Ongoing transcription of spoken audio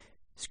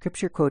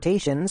scripture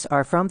quotations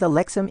are from the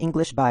Lexham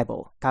English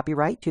Bible.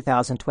 Copyright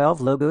 2012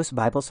 Logos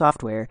Bible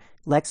Software.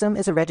 Lexham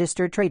is a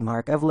registered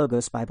trademark of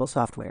Logos Bible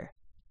Software.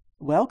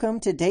 Welcome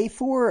to Day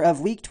 4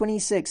 of Week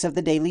 26 of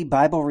the Daily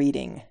Bible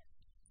Reading.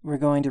 We're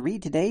going to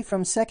read today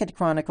from 2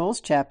 Chronicles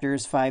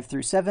chapters 5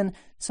 through 7,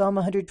 Psalm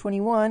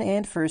 121,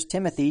 and 1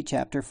 Timothy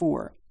chapter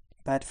 4.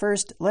 But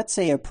first, let's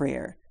say a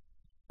prayer.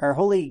 Our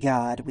holy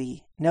God,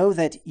 we know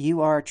that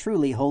you are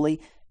truly holy,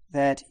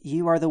 that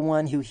you are the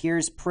one who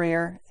hears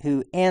prayer,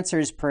 who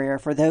answers prayer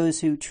for those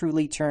who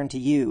truly turn to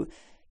you.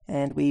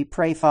 And we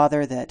pray,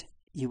 Father, that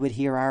you would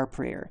hear our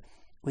prayer.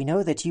 We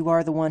know that you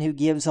are the one who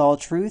gives all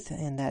truth,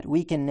 and that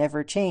we can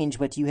never change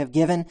what you have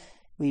given.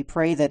 We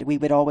pray that we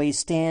would always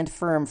stand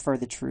firm for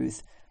the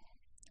truth.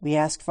 We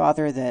ask,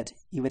 Father, that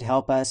you would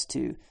help us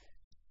to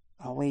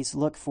always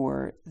look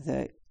for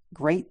the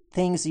great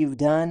things you've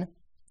done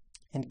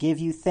and give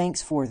you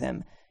thanks for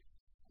them.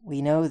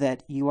 We know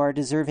that you are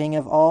deserving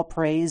of all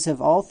praise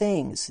of all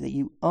things, that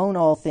you own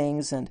all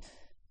things, and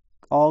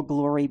all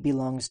glory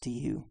belongs to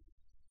you.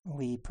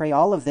 We pray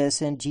all of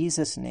this in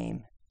Jesus'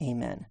 name.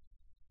 Amen.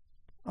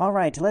 All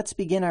right, let's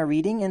begin our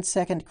reading in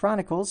 2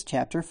 Chronicles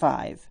chapter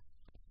 5.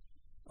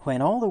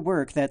 When all the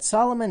work that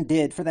Solomon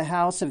did for the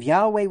house of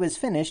Yahweh was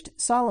finished,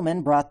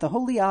 Solomon brought the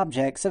holy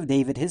objects of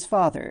David his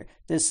father,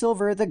 the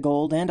silver, the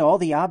gold, and all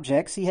the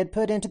objects he had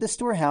put into the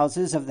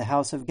storehouses of the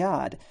house of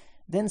God.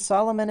 Then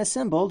Solomon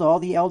assembled all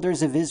the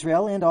elders of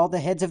Israel and all the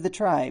heads of the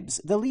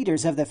tribes, the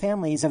leaders of the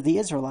families of the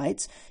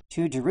Israelites,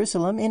 to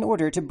Jerusalem in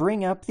order to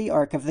bring up the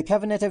ark of the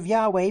covenant of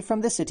Yahweh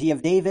from the city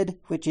of David,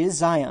 which is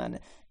Zion.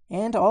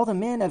 And all the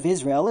men of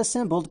Israel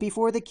assembled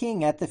before the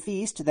king at the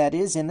feast that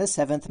is in the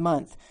 7th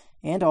month.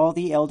 And all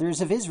the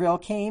elders of Israel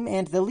came,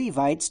 and the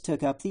Levites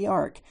took up the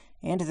ark.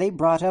 And they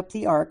brought up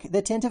the ark,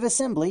 the tent of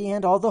assembly,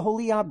 and all the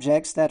holy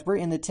objects that were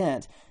in the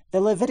tent.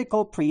 The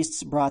Levitical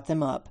priests brought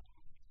them up.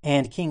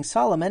 And King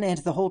Solomon and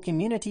the whole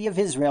community of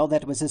Israel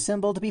that was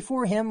assembled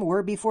before him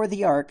were before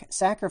the ark,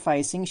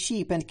 sacrificing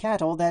sheep and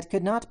cattle that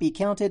could not be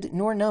counted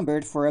nor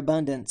numbered for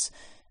abundance.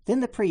 Then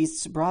the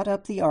priests brought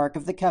up the ark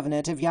of the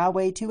covenant of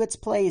Yahweh to its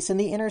place in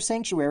the inner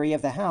sanctuary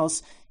of the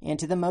house,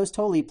 into the most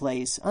holy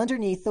place,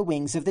 underneath the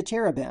wings of the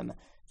cherubim.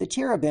 The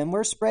cherubim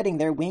were spreading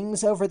their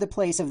wings over the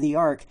place of the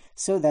ark,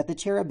 so that the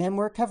cherubim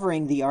were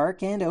covering the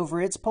ark and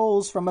over its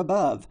poles from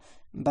above.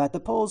 But the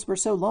poles were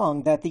so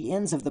long that the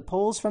ends of the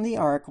poles from the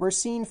ark were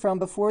seen from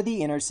before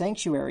the inner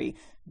sanctuary,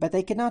 but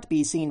they could not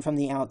be seen from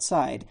the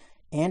outside,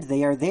 and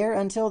they are there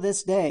until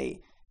this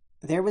day.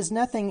 There was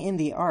nothing in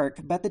the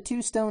ark but the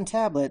 2 stone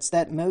tablets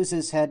that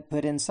Moses had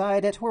put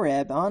inside at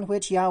Horeb, on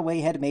which Yahweh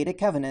had made a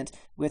covenant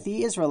with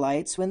the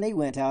Israelites when they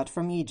went out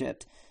from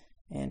Egypt.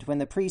 And when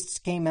the priests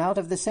came out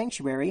of the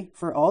sanctuary,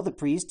 for all the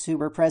priests who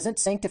were present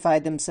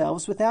sanctified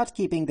themselves without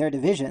keeping their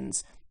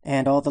divisions,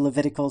 and all the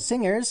Levitical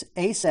singers,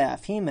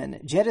 Asaph,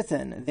 Heman,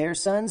 Jeduthun, their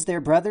sons, their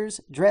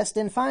brothers, dressed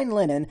in fine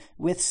linen,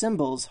 with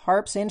cymbals,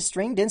 harps, and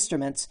stringed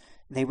instruments,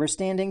 they were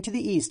standing to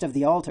the east of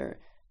the altar.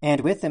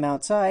 And with them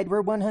outside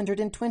were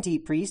 120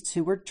 priests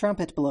who were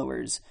trumpet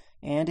blowers.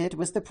 And it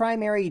was the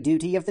primary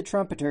duty of the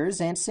trumpeters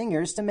and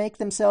singers to make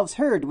themselves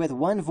heard with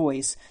one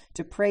voice,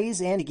 to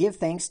praise and give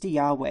thanks to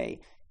Yahweh.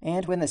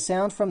 And when the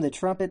sound from the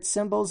trumpet,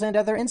 cymbals, and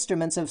other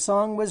instruments of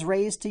song was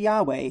raised to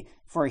Yahweh,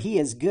 for he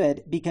is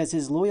good, because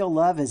his loyal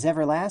love is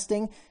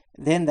everlasting,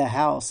 then the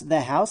house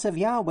of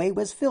Yahweh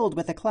was filled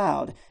with a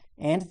cloud,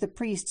 and the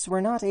priests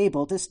were not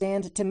able to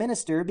stand to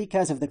minister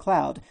because of the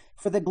cloud,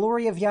 for the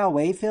glory of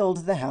Yahweh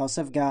filled the house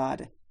of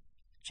God.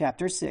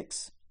 Chapter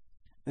 6.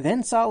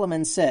 Then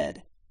Solomon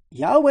said,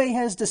 Yahweh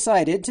has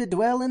decided to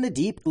dwell in the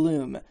deep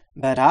gloom,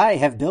 but I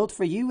have built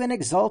for you an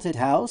exalted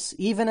house,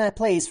 even a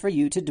place for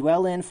you to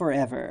dwell in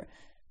forever.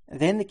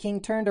 Then the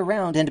king turned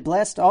around and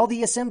blessed all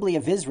the assembly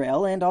of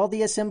Israel, and all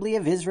the assembly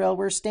of Israel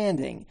were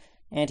standing.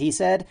 And he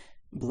said,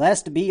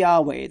 Blessed be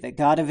Yahweh, the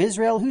God of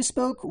Israel, who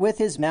spoke with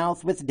his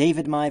mouth with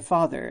David my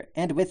father,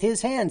 and with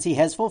his hands he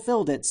has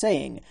fulfilled it,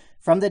 saying,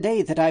 From the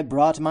day that I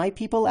brought my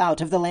people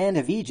out of the land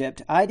of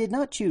Egypt, I did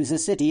not choose a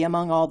city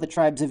among all the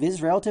tribes of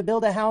Israel to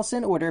build a house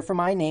in order for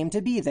my name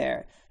to be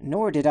there,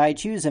 nor did I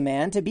choose a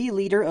man to be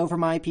leader over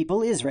my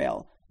people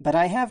Israel. But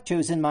I have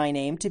chosen my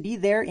name to be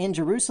there in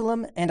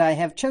Jerusalem, and I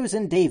have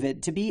chosen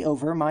David to be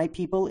over my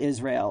people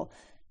Israel.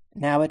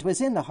 Now it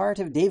was in the heart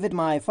of David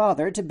my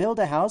father to build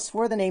a house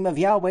for the name of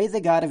Yahweh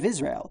the God of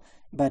Israel.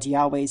 But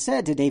Yahweh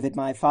said to David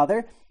my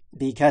father,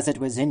 Because it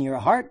was in your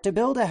heart to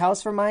build a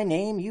house for my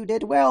name, you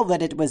did well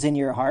that it was in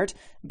your heart.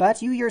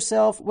 But you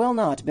yourself will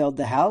not build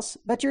the house,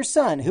 but your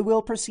son who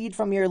will proceed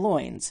from your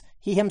loins.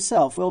 He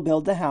himself will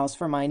build the house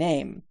for my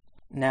name.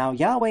 Now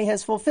Yahweh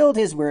has fulfilled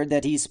his word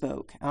that he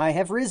spoke. I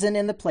have risen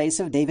in the place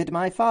of David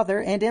my father,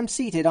 and am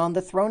seated on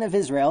the throne of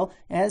Israel,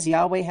 as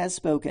Yahweh has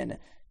spoken.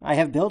 I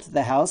have built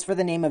the house for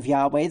the name of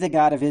Yahweh the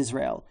God of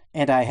Israel,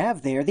 and I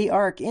have there the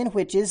ark in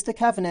which is the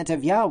covenant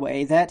of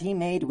Yahweh that he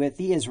made with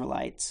the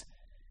Israelites.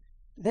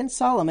 Then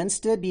Solomon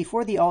stood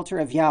before the altar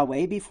of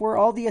Yahweh before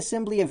all the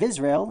assembly of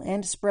Israel,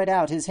 and spread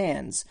out his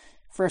hands.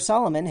 For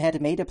Solomon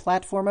had made a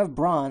platform of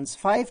bronze,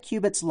 5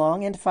 cubits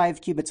long and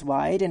 5 cubits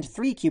wide and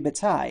 3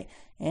 cubits high,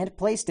 and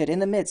placed it in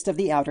the midst of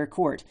the outer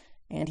court.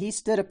 And he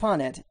stood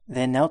upon it,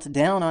 then knelt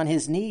down on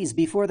his knees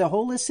before the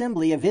whole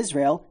assembly of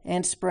Israel,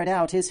 and spread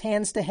out his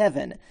hands to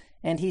heaven.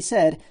 And he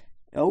said,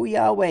 O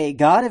Yahweh,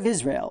 God of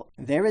Israel,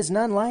 there is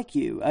none like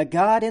you, a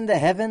God in the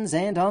heavens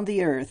and on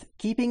the earth,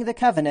 keeping the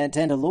covenant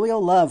and a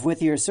loyal love with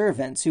your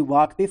servants who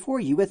walk before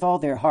you with all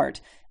their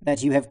heart,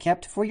 that you have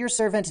kept for your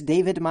servant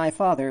David my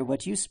father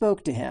what you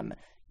spoke to him.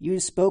 You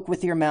spoke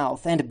with your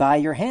mouth, and by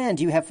your hand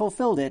you have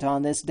fulfilled it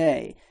on this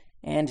day.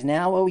 And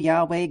now, O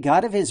Yahweh,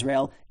 God of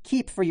Israel,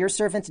 keep for your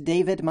servant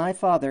David my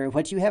father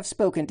what you have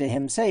spoken to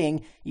him,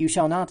 saying, You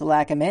shall not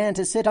lack a man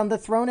to sit on the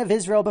throne of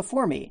Israel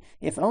before me,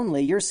 if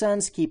only your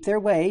sons keep their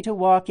way to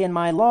walk in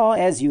my law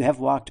as you have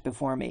walked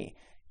before me.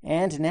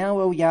 And now,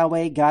 O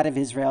Yahweh, God of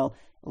Israel,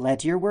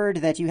 let your word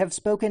that you have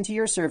spoken to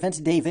your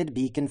servant David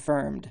be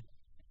confirmed.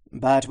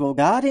 But will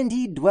God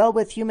indeed dwell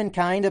with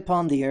humankind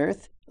upon the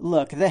earth?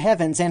 Look, the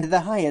heavens and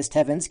the highest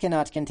heavens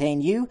cannot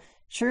contain you.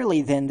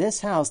 Surely then this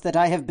house that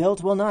I have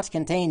built will not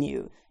contain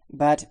you.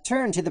 But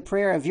turn to the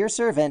prayer of your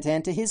servant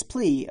and to his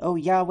plea, O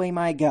Yahweh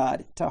my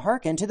God, to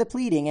hearken to the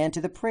pleading and to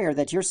the prayer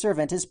that your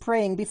servant is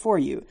praying before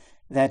you,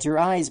 that your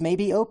eyes may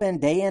be open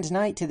day and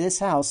night to this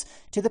house,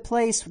 to the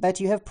place that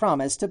you have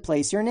promised to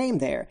place your name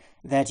there,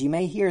 that you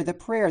may hear the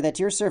prayer that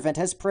your servant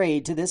has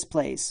prayed to this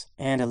place.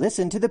 And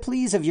listen to the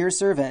pleas of your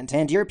servant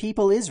and your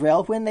people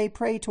Israel when they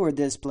pray toward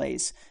this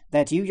place,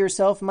 that you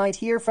yourself might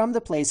hear from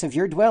the place of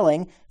your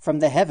dwelling, from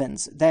the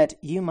heavens, that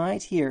you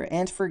might hear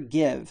and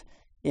forgive.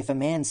 If a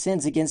man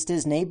sins against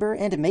his neighbor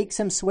and makes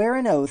him swear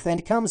an oath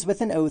and comes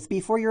with an oath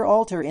before your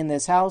altar in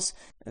this house,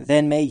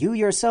 then may you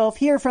yourself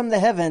hear from the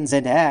heavens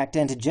and act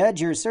and judge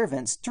your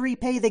servants to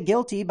repay the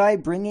guilty by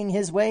bringing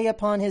his way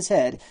upon his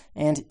head,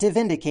 and to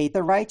vindicate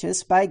the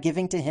righteous by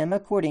giving to him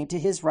according to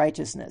his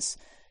righteousness.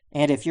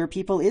 And if your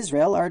people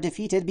Israel are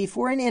defeated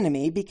before an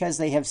enemy because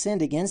they have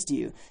sinned against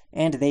you,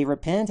 and they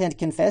repent and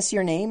confess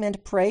your name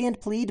and pray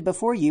and plead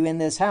before you in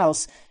this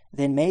house,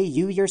 then may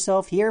you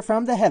yourself hear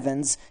from the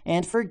heavens,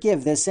 and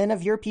forgive the sin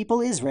of your people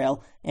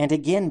Israel, and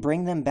again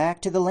bring them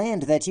back to the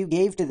land that you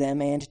gave to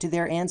them and to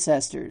their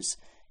ancestors.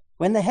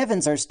 When the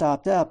heavens are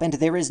stopped up, and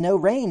there is no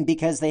rain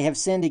because they have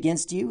sinned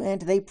against you,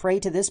 and they pray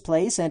to this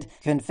place, and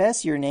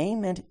confess your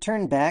name, and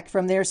turn back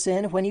from their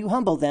sin when you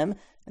humble them,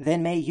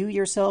 then may you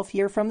yourself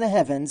hear from the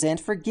heavens,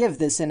 and forgive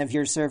the sin of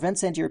your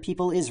servants and your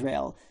people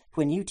Israel,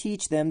 when you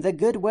teach them the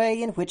good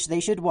way in which they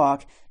should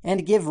walk,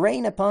 and give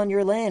rain upon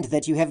your land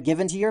that you have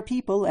given to your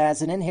people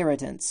as an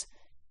inheritance.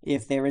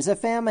 If there is a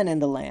famine in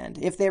the land,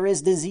 if there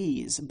is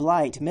disease,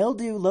 blight,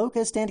 mildew,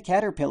 locust, and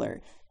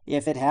caterpillar,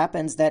 if it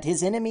happens that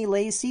his enemy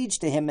lays siege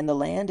to him in the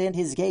land and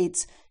his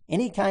gates,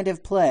 any kind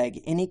of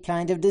plague, any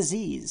kind of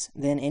disease,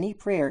 then any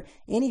prayer,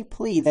 any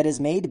plea that is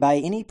made by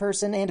any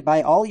person and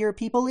by all your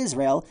people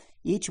Israel,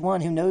 each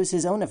one who knows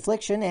his own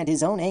affliction and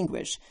his own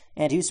anguish,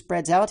 and who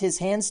spreads out his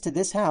hands to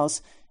this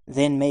house,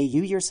 then may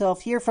you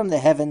yourself hear from the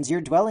heavens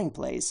your dwelling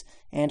place,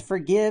 and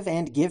forgive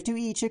and give to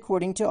each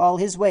according to all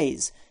his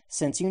ways,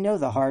 since you know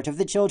the heart of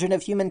the children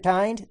of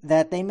humankind,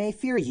 that they may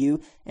fear you,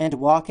 and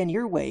walk in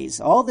your ways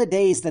all the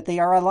days that they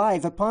are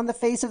alive upon the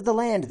face of the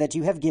land that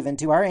you have given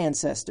to our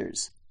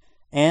ancestors.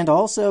 And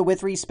also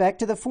with respect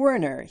to the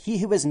foreigner, he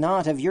who is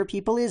not of your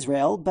people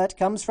Israel, but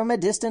comes from a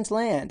distant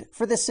land,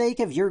 for the sake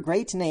of your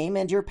great name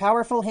and your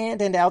powerful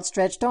hand and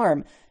outstretched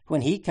arm,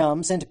 when he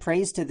comes and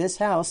prays to this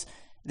house,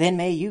 then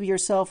may you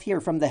yourself hear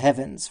from the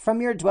heavens,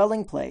 from your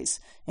dwelling place,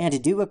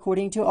 and do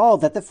according to all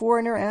that the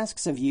foreigner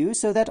asks of you,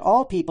 so that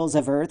all peoples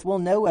of earth will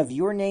know of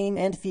your name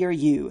and fear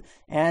you,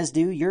 as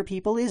do your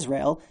people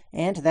Israel,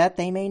 and that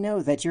they may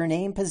know that your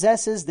name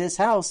possesses this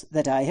house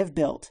that I have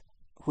built.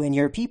 When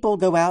your people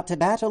go out to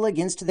battle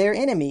against their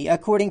enemy,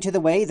 according to the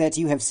way that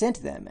you have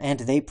sent them, and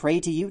they pray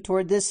to you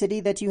toward this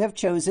city that you have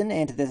chosen,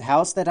 and the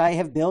house that I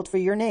have built for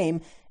your name,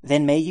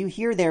 then may you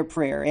hear their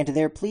prayer and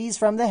their pleas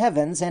from the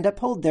heavens, and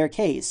uphold their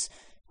case.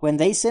 When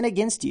they sin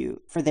against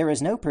you, for there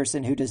is no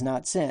person who does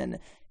not sin,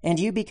 and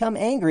you become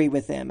angry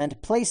with them,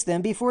 and place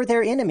them before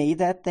their enemy,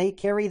 that they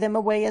carry them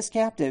away as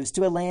captives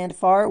to a land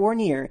far or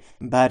near.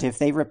 But if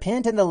they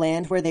repent in the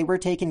land where they were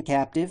taken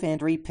captive,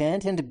 and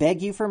repent and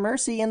beg you for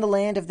mercy in the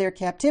land of their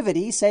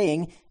captivity,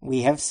 saying,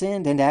 We have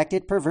sinned and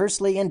acted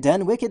perversely and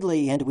done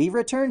wickedly, and we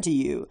return to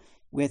you,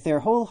 with their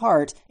whole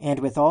heart and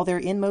with all their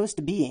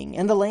inmost being,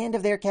 in the land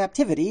of their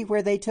captivity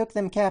where they took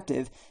them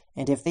captive,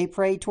 and if they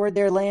pray toward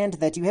their land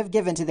that you have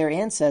given to their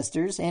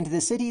ancestors, and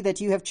the city that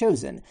you have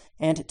chosen,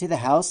 and to the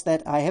house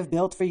that I have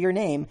built for your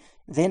name,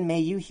 then may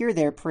you hear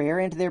their prayer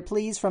and their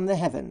pleas from the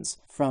heavens,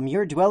 from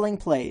your dwelling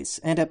place,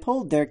 and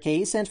uphold their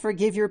case, and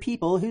forgive your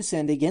people who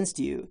sinned against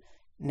you.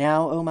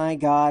 Now, O my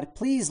God,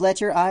 please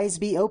let your eyes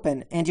be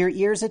open, and your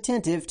ears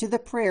attentive to the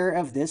prayer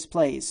of this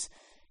place.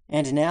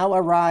 And now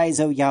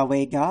arise, O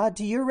Yahweh God,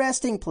 to your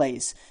resting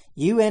place,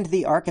 you and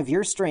the ark of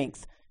your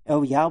strength.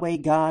 O Yahweh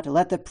God,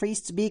 let the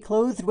priests be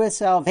clothed with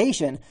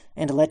salvation,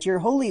 and let your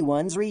holy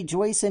ones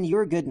rejoice in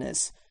your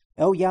goodness.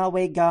 O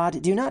Yahweh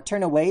God, do not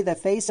turn away the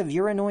face of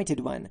your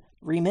anointed one.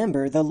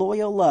 Remember the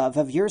loyal love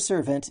of your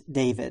servant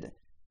David.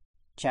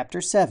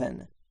 Chapter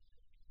 7.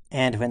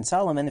 And when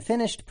Solomon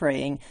finished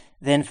praying,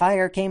 then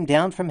fire came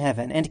down from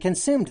heaven, and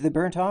consumed the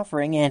burnt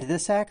offering and the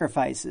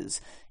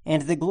sacrifices,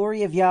 and the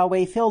glory of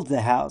Yahweh filled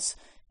the house.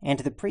 And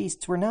the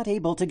priests were not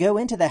able to go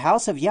into the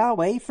house of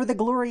Yahweh, for the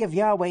glory of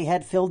Yahweh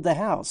had filled the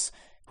house.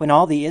 When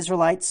all the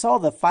Israelites saw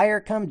the fire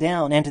come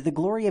down, and the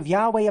glory of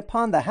Yahweh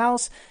upon the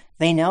house,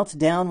 they knelt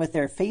down with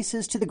their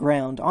faces to the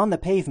ground on the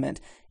pavement,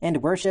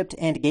 and worshipped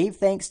and gave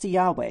thanks to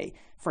Yahweh.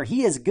 For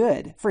he is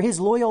good, for his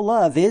loyal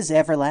love is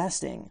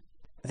everlasting.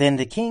 Then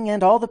the king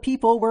and all the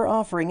people were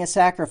offering a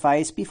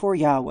sacrifice before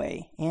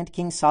Yahweh, and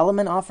King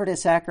Solomon offered a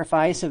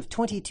sacrifice of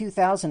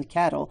 22,000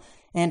 cattle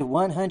and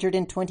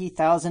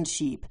 120,000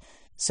 sheep.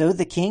 So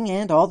the king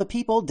and all the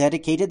people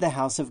dedicated the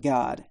house of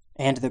God.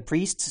 And the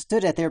priests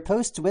stood at their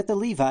posts with the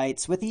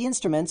Levites, with the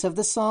instruments of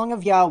the song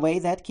of Yahweh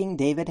that King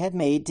David had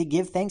made to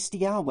give thanks to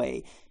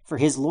Yahweh, for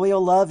his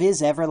loyal love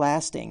is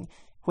everlasting,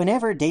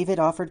 whenever David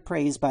offered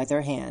praise by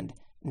their hand.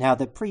 Now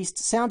the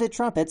priests sounded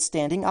trumpets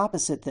standing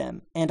opposite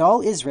them, and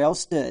all Israel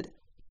stood.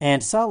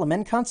 And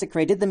Solomon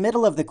consecrated the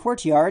middle of the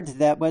courtyard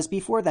that was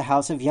before the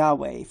house of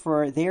Yahweh,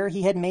 for there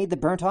he had made the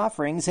burnt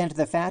offerings and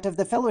the fat of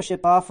the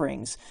fellowship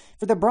offerings.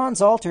 For the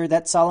bronze altar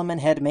that Solomon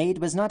had made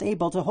was not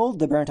able to hold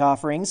the burnt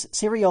offerings,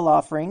 cereal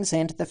offerings,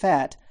 and the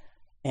fat.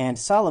 And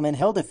Solomon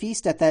held a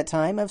feast at that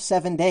time of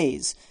 7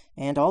 days,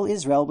 and all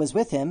Israel was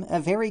with him, a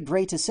very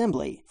great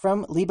assembly,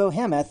 from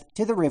Lebo-Hamath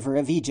to the river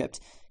of Egypt.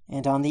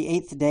 And on the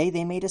 8th day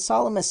they made a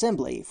solemn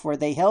assembly, for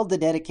they held the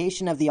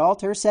dedication of the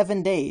altar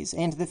 7 days,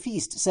 and the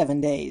feast 7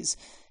 days.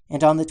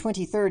 And on the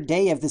 23rd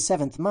day of the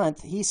 7th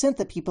month he sent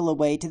the people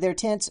away to their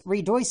tents,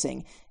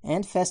 rejoicing,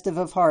 and festive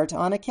of heart,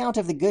 on account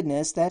of the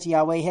goodness that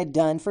Yahweh had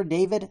done for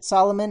David,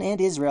 Solomon, and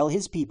Israel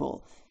his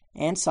people.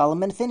 And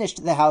Solomon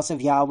finished the house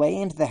of Yahweh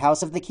and the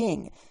house of the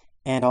king.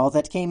 And all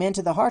that came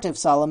into the heart of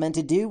Solomon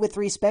to do with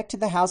respect to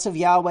the house of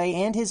Yahweh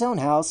and his own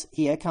house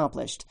he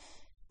accomplished.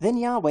 Then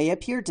Yahweh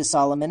appeared to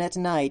Solomon at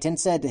night and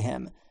said to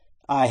him,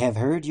 I have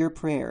heard your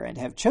prayer, and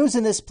have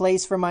chosen this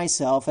place for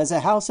myself as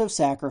a house of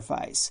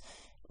sacrifice.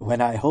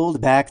 When I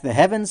hold back the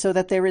heavens so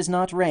that there is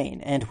not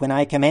rain, and when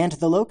I command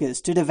the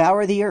locusts to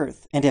devour the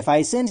earth, and if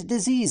I send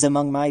disease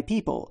among my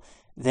people,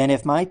 then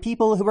if my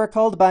people who are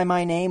called by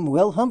my name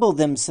will humble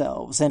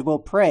themselves, and will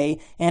pray,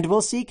 and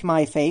will seek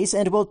my face,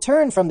 and will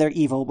turn from their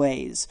evil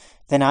ways,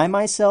 then I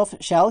myself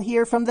shall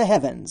hear from the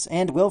heavens,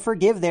 and will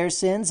forgive their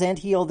sins and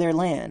heal their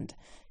land.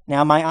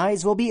 Now my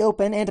eyes will be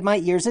open and my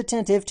ears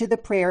attentive to the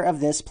prayer of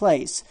this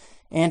place.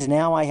 And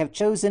now I have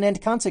chosen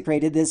and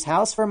consecrated this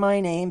house for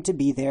my name to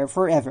be there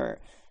forever.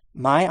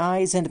 My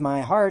eyes and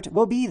my heart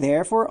will be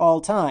there for all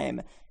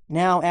time.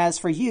 Now as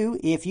for you,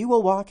 if you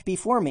will walk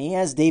before me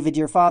as David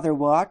your father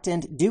walked,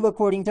 and do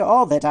according to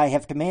all that I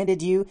have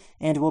commanded you,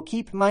 and will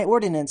keep my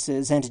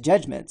ordinances and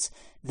judgments,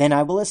 then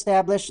I will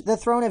establish the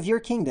throne of your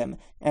kingdom,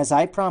 as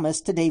I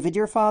promised to David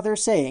your father,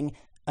 saying,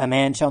 A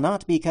man shall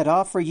not be cut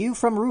off for you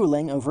from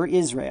ruling over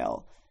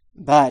Israel.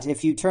 But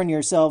if you turn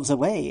yourselves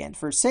away, and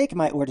forsake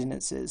my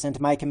ordinances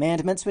and my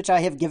commandments which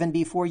I have given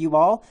before you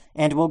all,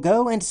 and will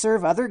go and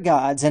serve other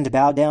gods, and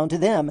bow down to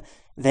them,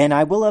 then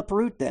I will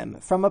uproot them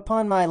from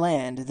upon my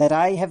land that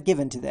I have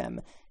given to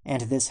them,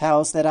 and this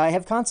house that I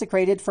have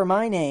consecrated for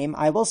my name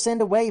I will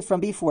send away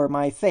from before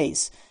my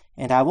face,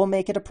 and I will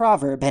make it a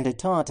proverb and a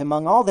taunt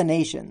among all the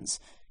nations.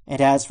 And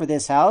as for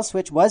this house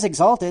which was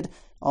exalted,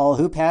 all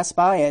who pass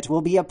by it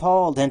will be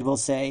appalled, and will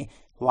say,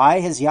 Why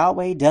has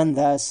Yahweh done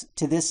thus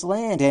to this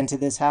land and to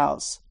this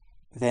house?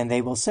 Then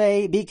they will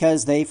say,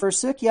 Because they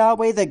forsook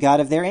Yahweh the God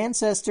of their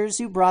ancestors,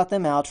 who brought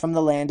them out from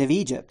the land of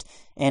Egypt,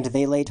 and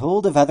they laid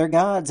hold of other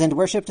gods, and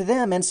worshipped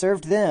them, and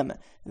served them.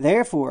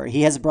 Therefore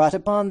he has brought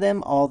upon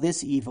them all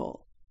this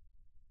evil.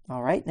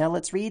 All right, now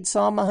let's read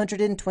Psalm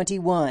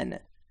 121.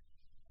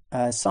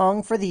 A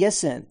song for the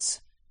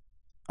ascents.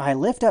 I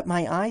lift up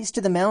my eyes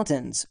to the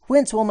mountains.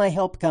 Whence will my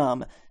help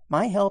come?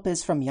 My help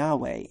is from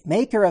Yahweh,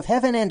 maker of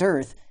heaven and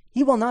earth.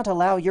 He will not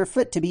allow your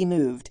foot to be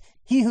moved.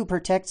 He who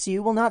protects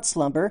you will not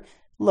slumber.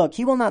 Look,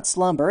 he will not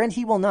slumber, and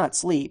he will not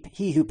sleep,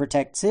 he who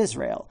protects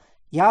Israel.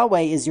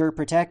 Yahweh is your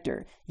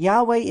protector.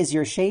 Yahweh is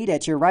your shade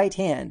at your right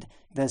hand.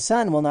 The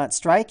sun will not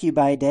strike you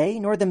by day,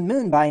 nor the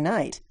moon by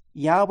night.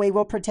 Yahweh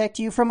will protect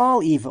you from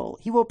all evil.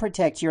 He will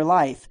protect your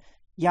life.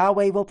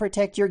 Yahweh will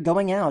protect your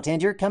going out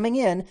and your coming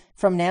in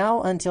from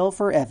now until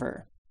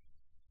forever.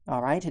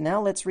 All right, and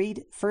now let's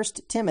read 1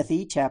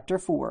 Timothy chapter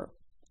 4.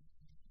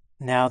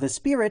 Now the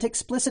Spirit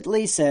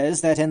explicitly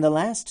says that in the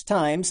last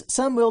times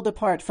some will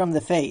depart from the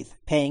faith,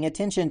 paying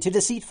attention to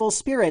deceitful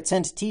spirits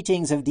and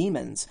teachings of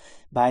demons,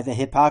 by the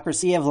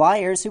hypocrisy of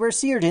liars who are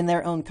seared in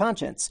their own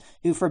conscience,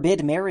 who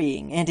forbid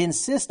marrying and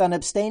insist on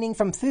abstaining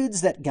from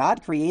foods that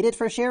God created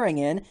for sharing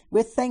in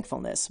with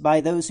thankfulness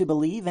by those who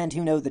believe and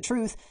who know the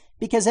truth,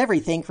 because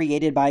everything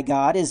created by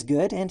God is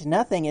good, and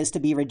nothing is to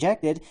be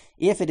rejected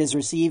if it is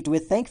received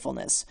with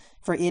thankfulness,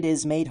 for it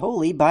is made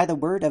holy by the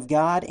word of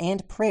God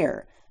and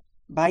prayer.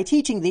 By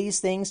teaching these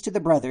things to the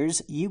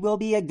brothers, you will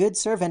be a good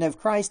servant of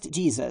Christ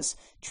Jesus,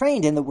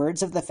 trained in the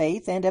words of the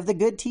faith and of the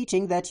good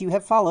teaching that you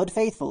have followed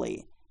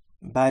faithfully.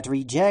 But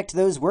reject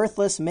those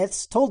worthless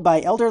myths told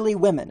by elderly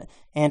women,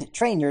 and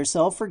train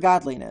yourself for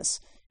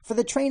godliness. For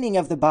the training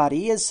of the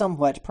body is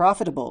somewhat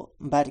profitable,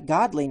 but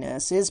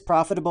godliness is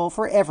profitable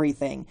for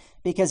everything,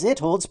 because it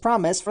holds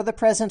promise for the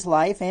present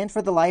life and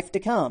for the life to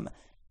come.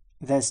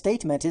 The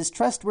statement is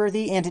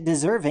trustworthy and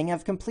deserving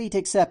of complete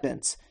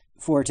acceptance.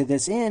 For to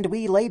this end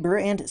we labor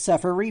and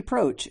suffer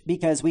reproach,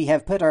 because we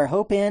have put our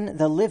hope in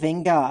the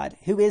living God,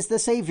 who is the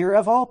Savior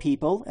of all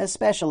people,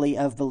 especially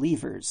of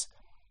believers.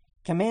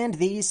 Command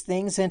these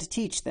things and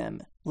teach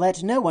them.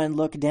 Let no one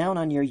look down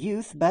on your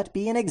youth, but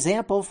be an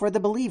example for the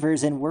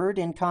believers in word,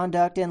 in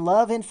conduct, in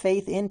love, in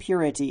faith, in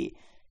purity.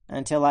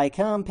 Until I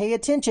come, pay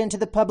attention to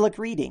the public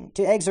reading,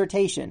 to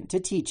exhortation, to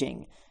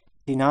teaching.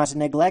 Do not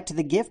neglect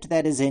the gift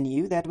that is in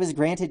you, that was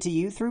granted to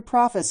you through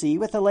prophecy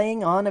with the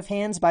laying on of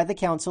hands by the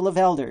council of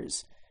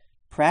elders.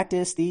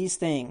 Practice these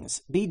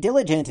things. Be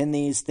diligent in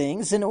these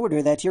things, in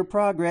order that your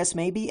progress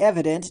may be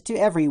evident to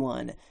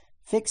everyone.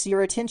 Fix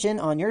your attention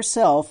on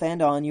yourself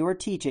and on your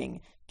teaching.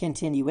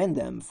 Continue in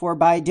them, for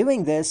by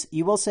doing this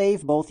you will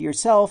save both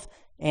yourself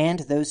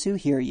and those who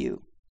hear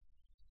you.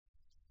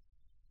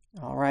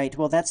 All right,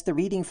 well, that's the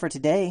reading for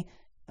today.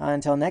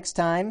 Until next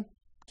time,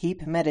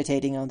 keep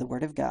meditating on the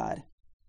Word of God.